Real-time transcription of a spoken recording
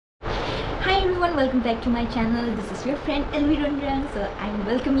everyone, welcome back to my channel. This is your friend Elvirandrang. So I'm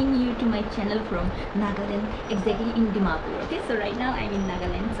welcoming you to my channel from Nagaland, exactly in Dimapur. Okay, so right now I'm in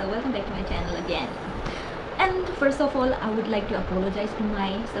Nagaland. So welcome back to my channel again. And first of all, I would like to apologize to my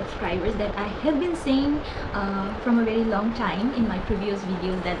subscribers that I have been saying from a very long time in my previous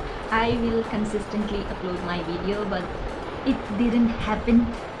videos that I will consistently upload my video, but it didn't happen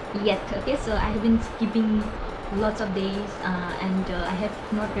yet. Okay, so I have been skipping lots of days and I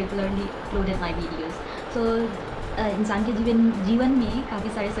have not regularly uploaded my videos. So इंसान के जीवन में काफ़ी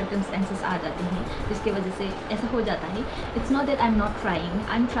सारे circumstances आ जाते हैं जिसके वजह से ऐसा हो जाता है. It's not that I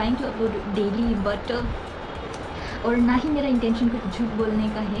am trying to upload daily, but और ना ही मेरा इंटेंशन कुछ झूठ बोलने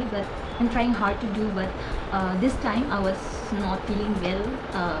का है, but I am trying hard to do. But this time I was not feeling well,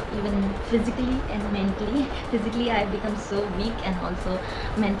 even physically and mentally. Physically I have become so weak, and also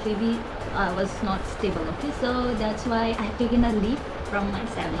mentally I was not stable. Okay, so that's why I have taken a leave from my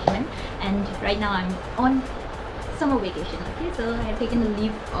establishment, and right now I'm on summer vacation. Okay, so I have taken a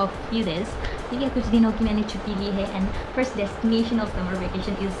leave of few days. ठीक है, कुछ दिनों की मैंने छुट्टी ली है, and first destination of summer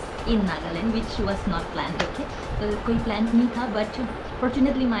vacation is in Nagaland, which was not planned. Okay, तो कोई प्लान नहीं था, but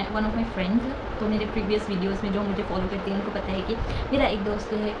fortunately one of my friends, तो मेरे previous videos में जो मुझे follow करते हैं उनको पता है कि मेरा एक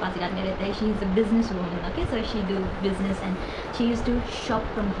दोस्त है पासीघाट में रहता है. she is a business woman. Okay, so she do business and she used to shop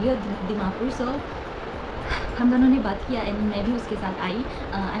from here, Dimapur. So हम दोनों ने बात किया एंड मैं भी उसके साथ आई.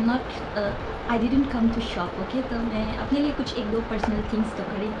 I didn't come to shop. Okay, तो मैं अपने लिए कुछ एक दो पर्सनल थिंग्स तो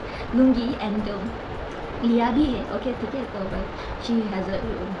खरीद लूँगी, एंड लिया भी है. ओके, ठीक है. तो शी हैज़ अ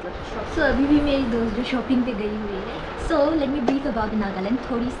शॉप. सो अभी भी मेरी दोस्त जो शॉपिंग पे गई हुई है. So let me brief about Nagaland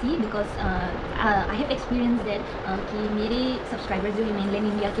थोड़ी सी, because I have experience that कि मेरे सब्सक्राइबर्स जो है मेनलैंड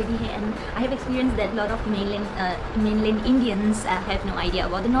इंडिया के भी हैं, and I have experience that lot of mainland Indians have no idea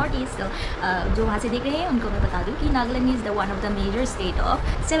about the north east. जो वहाँ से देख रहे हैं उनको मैं बता दूँ कि Nagaland is the one of the major state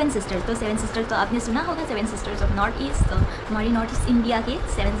of seven sisters. तो सेवन सिस्टर्स तो आपने सुना होगा, seven sisters of north east. तो हमारी नॉर्थ ईस्ट इंडिया के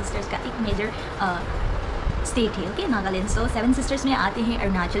सेवन सिस्टर्स का एक मेजर स्टेट है. Okay, Nagaland. So seven sisters में आते हैं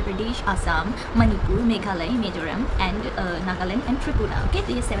Arunachal Pradesh, Assam, Manipur, Meghalaya, Mizoram and Nagaland and Tripura. Okay,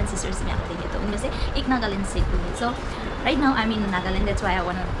 तो ये सेवन सिस्टर्स में आते हैं, तो उनमें से एक नागालैंड स्टेट भी है. सो right now I am in Nagaland, that's why I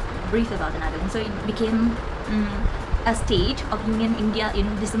want to brief about Nagaland. So it became a state of Union India in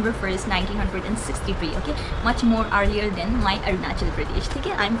December 1st, 1963. Okay, much more earlier than my Arunachal Pradesh.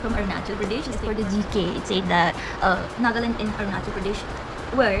 Okay, I'm from Arunachal Pradesh. For the GK, it said that Nagaland and Arunachal Pradesh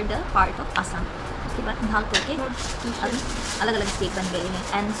were the part of Assam. उसके बाद भाग करके अलग अलग state बन गए हैं.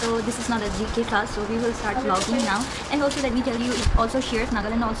 And so this is not a GK class, so we will start vlogging now. And also let me tell you, it also shares,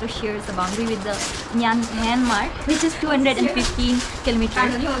 Nagaland also shares the boundary with the Myanmar, which is 215 kilometre,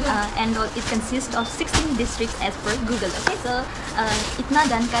 and it consist of 16 district as per Google. Okay, सो इतना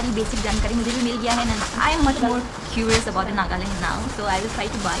जानकारी, basic जानकारी मुझे भी मिल गया है, and I am much more curious about Nagaland now. So I will try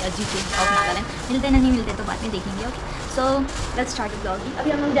to bye a GK of Nagaland. मिलते नहीं मिलते तो बाद में देखेंगे. Okay, so let's start blogging. अभी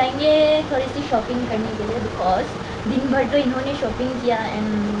हम लोग जाएंगे थोड़ी सी शॉपिंग करने के लिए, बिकॉज दिन भर तो इन्होंने शॉपिंग किया एंड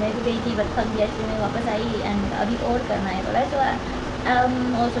मैं भी गई थी, बट थक गया, इसलिए मैं वापस आई एंड अभी और करना है थोड़ा. सो I am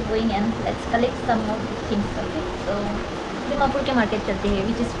also going and let's collect some of things. Okay, सो दिमापुर के मार्केट चलते हैं,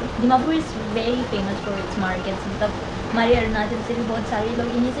 which is Dimapur is very famous for its markets. मतलब हमारे अरुणाचल से भी बहुत सारे लोग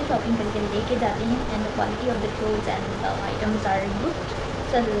यहीं से शॉपिंग करके लेके जाते हैं, and the quality of the clothes and the items are good.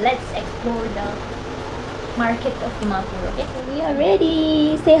 So let's explore the market of Dimapur. Okay, so we are ready.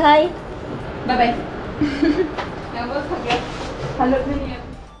 Say hi. Bye bye. Hello.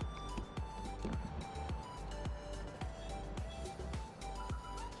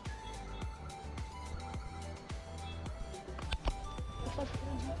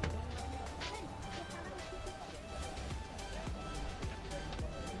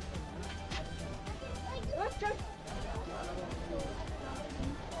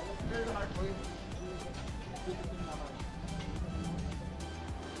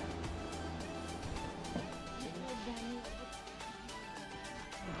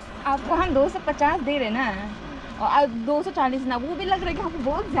 आपको हम 250 दे रहे ना, और 240 ना, वो भी लग रहा है कि हमको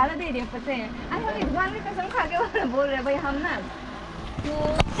बहुत ज़्यादा दे रहे हैं. पता है, अरे हम इस बार में कसम खा के बोल रहे हैं भाई, हम ना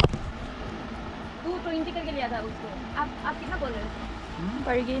 220 करके लिया था उसको. आप कितना बोल रहे हैं?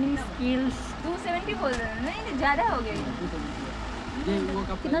 बार्गेनिंग स्किल्स 270 बोल रहे हैं. नहीं, ज़्यादा हो गए.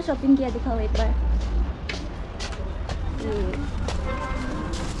 कितना शॉपिंग किया दिखाओ एक बार.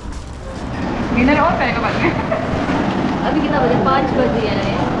 डिनर और करेगा बाद में. अभी कितना बजे? 5 बज गया है,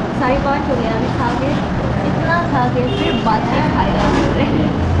 5:30 हो गया. अभी खा के, इतना खा के फिर बाद में खाएगा.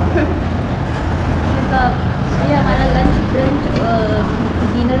 मतलब ये हमारा लंच ब्रंच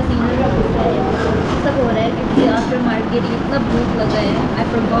डिनर सब हो रहा है, क्योंकि आफ्टर मार्केट इतना भूख लगा है. I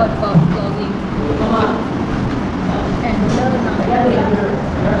forgot about vlogging. And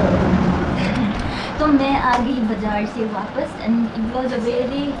गई बाज़ार से वापस and it was a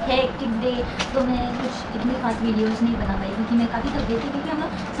very hectic day. तो मैं कुछ इतनी खास वीडियोस नहीं बना पाई क्योंकि मैं काफ़ी थक गई थी, क्योंकि हम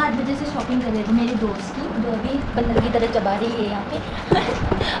लोग 7 बजे से शॉपिंग कर रहे थे मेरे दोस्त की, जो अभी बंदर की तरह चबा रही है यहाँ पे।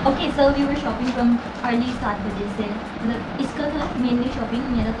 Okay, so we were shopping from early 7 बजे से, मतलब इसका था मेनली शॉपिंग।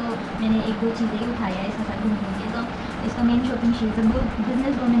 मेरा तो मैंने 1-2 चीज़ें ही उठाया है इसके साथ घूमने के, तो इसका main shopping she is a good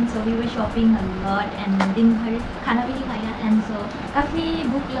business women, so we were shopping a lot and दिन भर खाना भी नहीं खाया एंड सो काफ़ी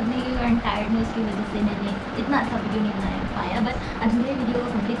भूख लगने के कारण टायर्डनेस की वजह से मैंने इतना अच्छा वीडियो नहीं बना पाया। बट आज मेरे वीडियो को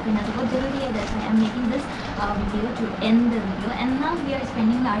कंप्लीट करना तो बहुत ज़रूरी है, that's why I am making this video to and the video and now we are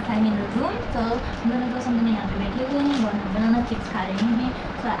spending our time in the room. तो दोनों दोस्त हम दोनों यहाँ पे बैठे हुए हैं, बनाना चिप्स खा रहे हैं।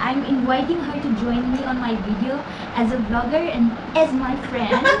 सो I am inviting her to join me on my video as a blogger and as my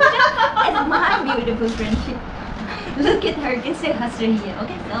friend, as my beautiful friendship. Look at her, कैसे हंस रही है।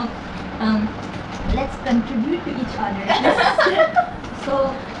 Okay, so let's contribute to each other. So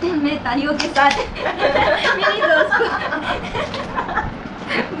मैं तालियों के साथ मेरी दोस्त को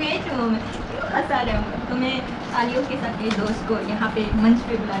वेट मोमेंट क्यों हंसा रहे हूँ, तो मैं तालियों के साथ मेरे दोस्त को यहाँ पे मंच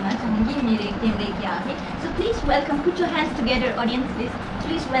पे बुलाना चाहूँगी मेरे कैमरे के आगे। So please welcome, put your hands together, audience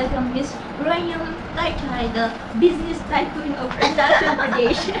please welcome Miss Rayam Taitai, the business tycoon of Arunachal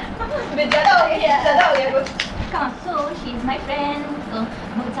Pradesh. ज़्यादा हो गया कुछ। So she is my friend. तो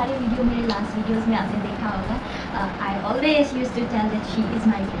बहुत सारे वीडियो मेरे लास्ट वीडियोस में आपने देखा होगा। I always used to tell that she is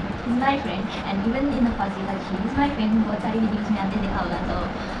my friend, she is my friend, and even in the past that she is my friend। बहुत सारे वीडियोस में आपने देखा होगा। तो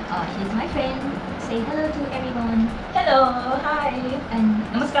she is my friend. Say hello to everyone. Hello, hi, and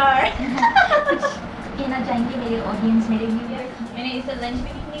नमस्कार। कुछ कहना चाहेंगे मेरे ऑडियंस, मेरे व्यूअर्स? मैंने इसे लंच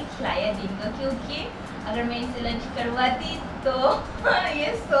में नहीं खिलाया दिन का, क्योंकि अगर मैं इसे लंच करवाती तो ये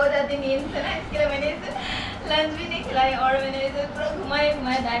सो जाती नींद से ना, इसके लिए मैंने इसे लंच भी नहीं खिलाया और मैंने इसे पूरा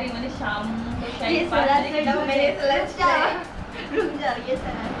घुमाया डायरी। मैंने शाम को शायद 5 बजे के टाइम मैंने इसे लंच खिलाया। रुक जाओ ये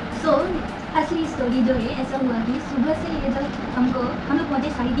सर। सो असली स्टोरी जो है ऐसा हुआ कि सुबह से ये जब हम लोग पहुँचे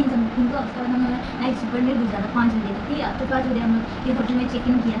 3:30 को, उसके बाद हम नाइट सुपर में गुजारा 5 बजे तक। ठीक है, तो 5 बजे हम लोग ये होटल में चेक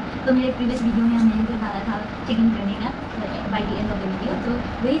इन किया। तो मेरे प्रीवियस वीडियो में हमने दिखाया था चेक इन करने का by the end of the video. तो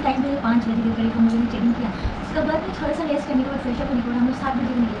वही टाइम पे 5 बजे के करीब हम लोगों ने चेक इन किया। उसके बाद में थोड़ा सा रेस्ट करने के बाद फ्रेश अप होने के बाद हम लोग 7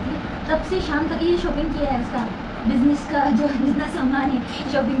 बजे निकले थे। तब से शाम तक ये शॉपिंग किया है, उसका बिजनेस का जो जितना सामान है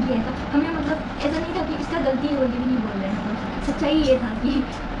शॉपिंग किया है। तो हमें मतलब ऐसा नहीं था कि इसका गलती हो, ये भी नहीं बोल रहे हैं। तो सच्चाई ये था कि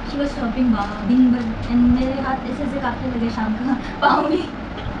शी वॉज शॉपिंग दिन भर एंड मेरे हाथ ऐसे ऐसे काटने लगे शाम का, पाँव भी।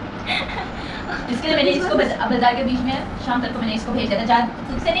 इसके लिए मैंने इसको बाजार के बीच में शाम तक को मैंने इसको भेज दिया था, ज़्यादा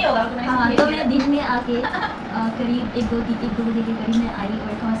तुझसे नहीं होगा। हाँ, तो मैं दिन में आके करीब 1-2 बजे के करीब में आई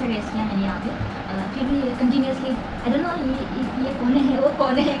और थोड़ा सा रेस्ट किया मैंने यहाँ पे। फिर भी कंटिन्यूसली आई डोंट नो ये कौन है, वो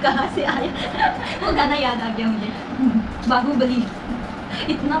कौन है, कहाँ से आया वो गाना याद आ गया मुझे, बाहुबली।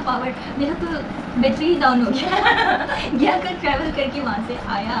 इतना पावर, मेरा तो बैटरी ही डाउन हो गया कर ट्रैवल करके वहाँ से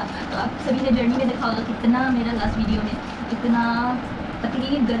आया। तो आप सभी ने जर्नी में देखा होगा कितना मेरा लास्ट वीडियो में इतना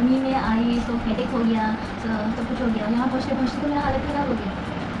तकलीफ, गर्मी में आई तो हेडेक हो गया, सब कुछ हो गया। यहाँ पहुँचते तो मेरा हालत ख़राब हो गया,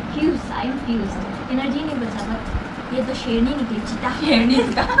 fuse, I am fuse, energy नहीं बचा। पर ये तो शेरनी निकली, चीता शेरनी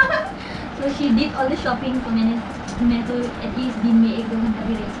का। तो she did all the shopping. तो मैं तो एटलीस्ट दिन में 1-2 घंटा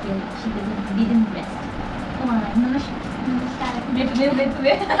भी रेस्ट किया। She didn't rest. नमस्कार,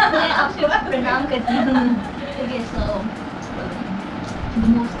 मैं आपको प्रणाम करती हूँ। Okay, so the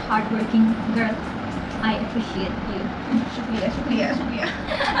most hard working girl, I appreciate you. शुक्रिया शुक्रिया शुक्रिया।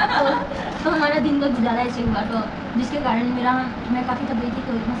 तो हमारा दिन भर गुजारा ऐसे हुआ, तो जिसके कारण मैं काफ़ी थक गई थी,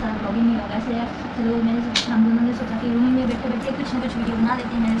 तो इतना सारा ब्लॉगिंग नहीं होगा। इसलिए चलो हम दोनों ने सोचा कि रूम में बैठे बैठे कुछ ना कुछ वीडियो बना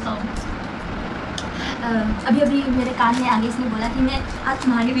लेते हैं। मैंने अभी मेरे कान में आगे इसने बोला कि मैं आज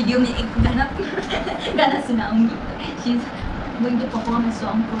तुम्हारी वीडियो में एक गाना सुनाऊंगी। She is going to perform a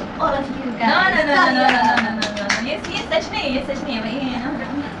song for all of you. No, ये सच नहीं है, ये सच नहीं है भाई। है ना,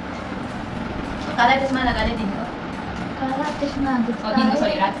 काला चश्मा लगा ले दिन को, काला चश्मा और दिन को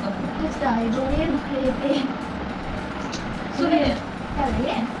सॉरी रात को पे सुबह क्या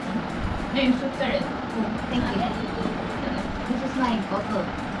लगे? नहीं सुबह करे। Thank you, this is my bottle.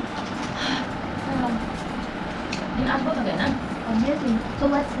 दिन आज बहुत हो गया ना। Obviously. So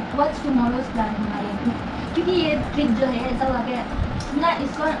what's tomorrow's plan हमारे? क्योंकि ये ट्रिप जो है ऐसा हुआ कि ना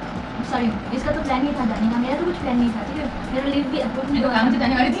इसका तो प्लान नहीं था जाने का। मेरा तो कुछ प्लान नहीं था, ठीक है। मेरा लीव भी अप्रूव नहीं हुआ, काम से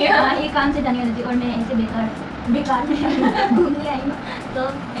जाने वाली थी। हाँ, ये काम से जाने वाली थी और मैं ऐसे बेकार में घूमने आई हूँ। तो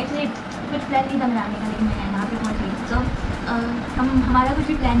एक्चुअली कुछ प्लान नहीं था मेरा आने का, लेकिन मैं यहाँ पे पहुँच गई। तो हमारा कुछ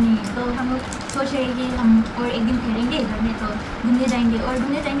भी प्लान नहीं है। तो हम लोग सोच रहे हैं कि हम और एक दिन ठहरेंगे घर में, तो घूमने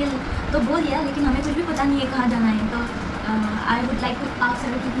जाएंगे तो बोल दिया, लेकिन हमें कुछ भी पता नहीं है कहाँ जाना है। तो I would like to ask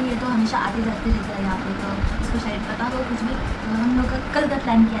sir, क्योंकि ये तो हमेशा आते जाते रहता है यहाँ पे, तो इसको शायद पता हो कुछ भी। हम लोग का कल का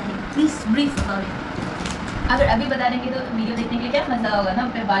प्लान क्या है, प्लीज़ ब्रीफ अबाउट। अगर अभी बता देंगे तो वीडियो देखने के लिए क्या मजा होगा ना,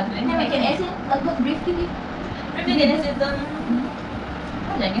 फिर बाद में। लेकिन ऐसे लगभग ब्रीफ की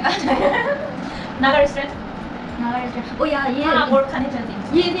नागा रेस्टोरेंट नागा रेस्टोरेंट। ओ यार हाँ और खाने चलते हैं।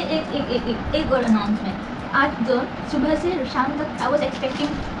 ये भी एक और अनाउंसमेंट। आज जो सुबह से शाम तक आई वाज एक्सपेक्टिंग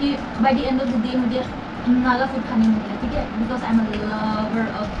कि by the end of the day मुझे नागा फूड खाने मिलेगा, ठीक है, because I am a lover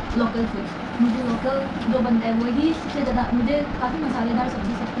of local food. मुझे लोकल जो बनता है वही सबसे ज़्यादा, मुझे काफ़ी मसालेदार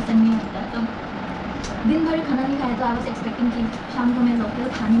सब्जी सब पसंद नहीं होता है, तो दिन भर खाना नहीं खाया तो आई वाज एक्सपेक्टिंग कि शाम को मैं लोकल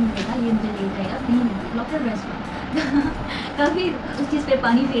खाने मिलेगा, ये मुझे ले जाएगा कहीं लोकल रेस्टोरेंट। काफ़ी उस चीज़ पे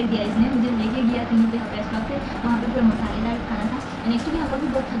पानी फेर दिया इसने, मुझे लेके गया कहीं पे रेस्टोरेंट पे, वहाँ पे पूरा मसालेदार खाना था। एंड एक्चुअली हम लोग भी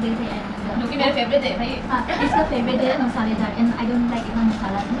बहुत थक गए थे जो कि मेरा फेवरेट है भाई। हाँ, इसका फेवरेट है मसालेदार, एंड आई डोंट लाइक इतना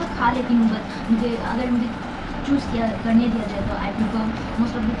मसाला, मतलब खा लेती हूँ बट मुझे अगर मुझे चूज़ किया करने दिया जाए तो I prefer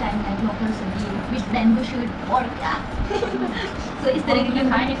most of the time like local सब्जी विच मैंगो शूट और क्या तो इस तरह की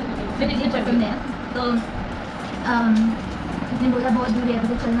खाए नहीं सकते मुझे पसंद है। तो उसने बोला बहुत दूर है, अभी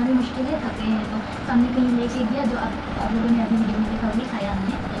तो चलना भी मुश्किल है, थके हैं, तो सामने कहीं लेके गया जो आप लोगों ने अभी वीडियो में देखा वही खाया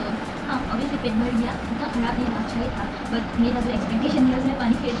हमने। तो हाँ, ऑब्वियसली पेट भर गया, उतना ख़राब नहीं, अच्छा ही था, बट मेरा जो एक्सपेक्टेशन है उसने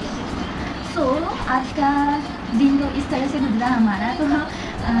पानी फेर दिया था। सो आज का दिन तो इस तरह से गुजरा हमारा। तो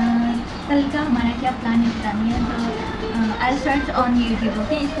कल का हमारा क्या प्लान है पता नहीं है, तो I search on YouTube.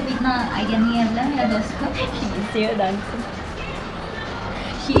 Okay, इसको भी इतना आइडिया नहीं है, मतलब मेरा दोस्त को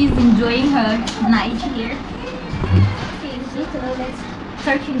she is enjoying her night here। चलो लेट्स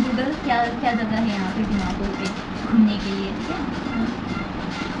सर्च इन गूगल क्या क्या जगह है यहाँ पे दिमापुर पे घूमने के लिए, ठीक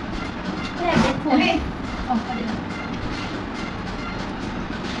है।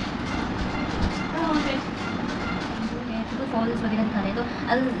 तो फॉल्स वगैरह दिखा रहे हैं, तो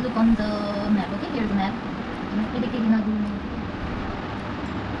I look on the map. Okay, here the map. ये देखिए कितना दूर है,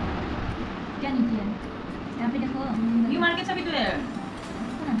 क्या नहीं किया है यहाँ पे, देखो ये मार्केट सभी तो है।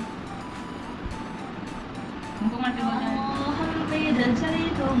 हमको मार्केट बोलना है। हम पैदल चले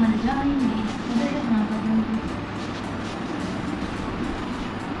तो मर जाएंगे।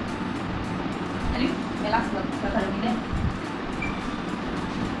 अरे relax लग कर रही है।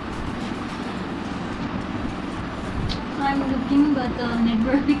 I am looking but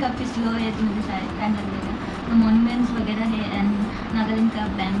network भी काफ़ी स्लो है, तो मुझे शायद टाइम लगेगा। तो मॉन्यूमेंट्स वगैरह है एंड नागालैंड का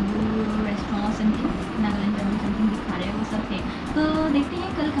bamboo restaurant something, Nagaland bamboo something दिखा रहे हैं, वो सब है। तो देखते हैं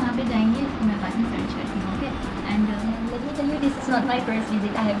कल कहाँ पे जाएंगे, तो मैं बाद में सर्च करती हूँ। Okay, and let me tell you this is not my first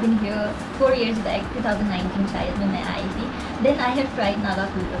visit. I have been here 4 years back, 2019 शायद में मैं आई थी। Then I have tried Naga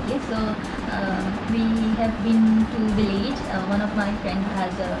food. Okay, so we have been to village, one of my friend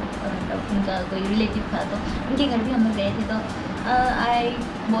has उनका कोई relative था, तो उनके घर भी हम लोग गए थे। तो I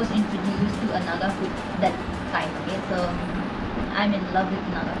was introduce to a Naga food that time. Okay, so I am in love with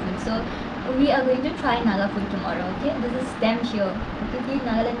Naga food, so we are going to try Naga food tomorrow. Okay, this is damn sure, क्योंकि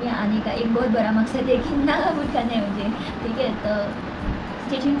नागालैंड में आने का एक बहुत बड़ा मकसद है कि नागा फूड खाना है मुझे, ठीक है। तो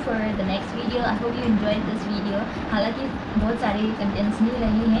stay tuned for the next video. I hope you enjoyed this video. हालांकि बहुत सारे कंटेंट्स मिल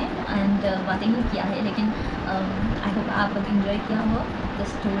रहे हैं एंड बातें ही किया है, लेकिन आई होप आप लोग इन्जॉय किया हो the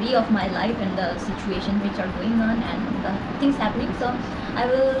story of my life and the situation which are going on and the things happening. So I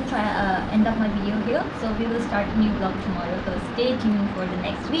will try end up my video here. So we will start a new vlog tomorrow. So stay tuned for the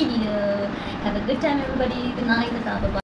next video. Have a good time everybody. Good night. Bye bye.